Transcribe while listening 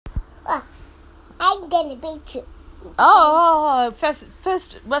I'm gonna beat you. Oh, first,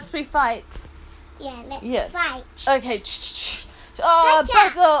 must we fight? Yeah, let's Yes. fight. Okay. Oh, Gotcha.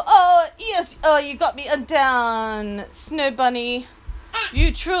 Basil. Oh, yes. Oh, you got me undone. Snow Bunny,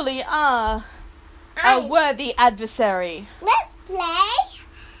 you truly are a worthy adversary. Let's play.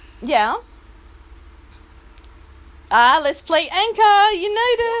 Yeah. Let's play Anchor. You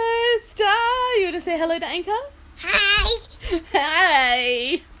noticed. You want to say hello to Anchor? Hi.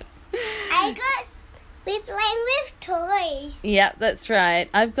 Hi. We're playing with toys. Yeah, that's right.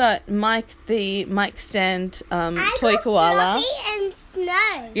 I've got Mike, the mic stand I toy got koala. Fluffy and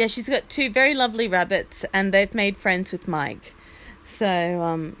Snow. Yeah, she's got two very lovely rabbits, and they've made friends with Mike.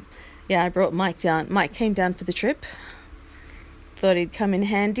 So, yeah, I brought Mike down. Mike came down for the trip. Thought he'd come in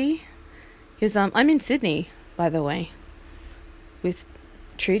handy. Because I'm in Sydney, by the way, with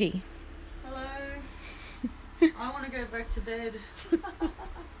Trudy. Hello. I want to go back to bed.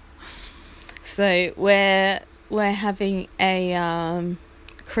 So we're having a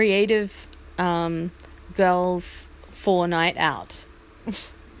creative girls 4-night out.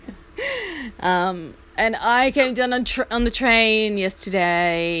 And I came down on the train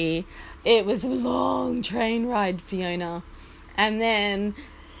yesterday. It was a long train ride, Fiona. And then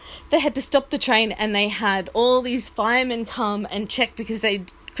they had to stop the train, and they had all these firemen come and check because they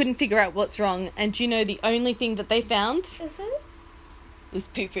couldn't figure out what's wrong. And do you know the only thing that they found was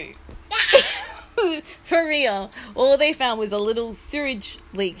poo-poo. For real. All they found was a little sewage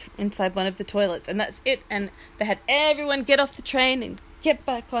leak inside one of the toilets, and that's it. And they had everyone get off the train and get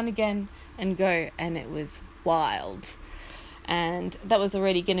back on again and go, and it was wild. And that was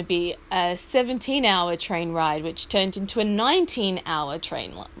already going to be a 17-hour train ride, which turned into a 19-hour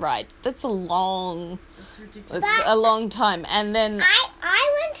train ride. That's a long... That's ridiculous. It's a long time. And then...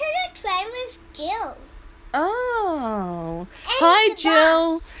 I went to the train with Jill. Oh. And Hi, the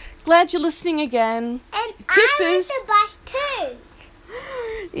Jill. bus. Glad you're listening again. And Kisses. I went the bus too.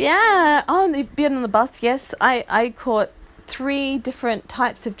 Yeah. Oh, you've been on the bus, yes. I caught 3 different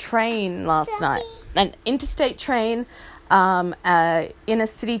types of train last night. An interstate train, inner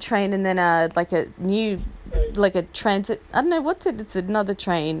city train, and then a transit. I don't know what's it. It's another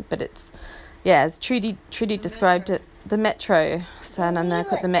train, but it's as Trudy described it, the metro. So and then I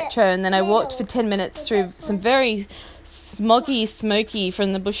got the metro, and then I walked for 10 minutes through some very smoky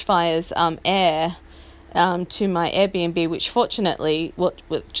from the bushfires air to my Airbnb, which fortunately,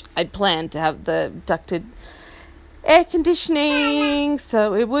 which I'd planned to have the ducted air conditioning,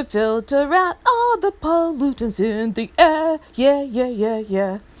 so it would filter out all the pollutants in the air.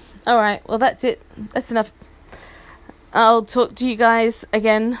 Yeah. All right, well, that's it. That's enough. I'll talk to you guys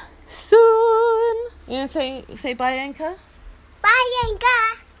again soon. You want to say bye, Anchor? Bye,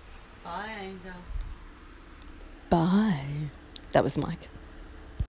 Anchor. Bye, Angel. Bye. That was Mike.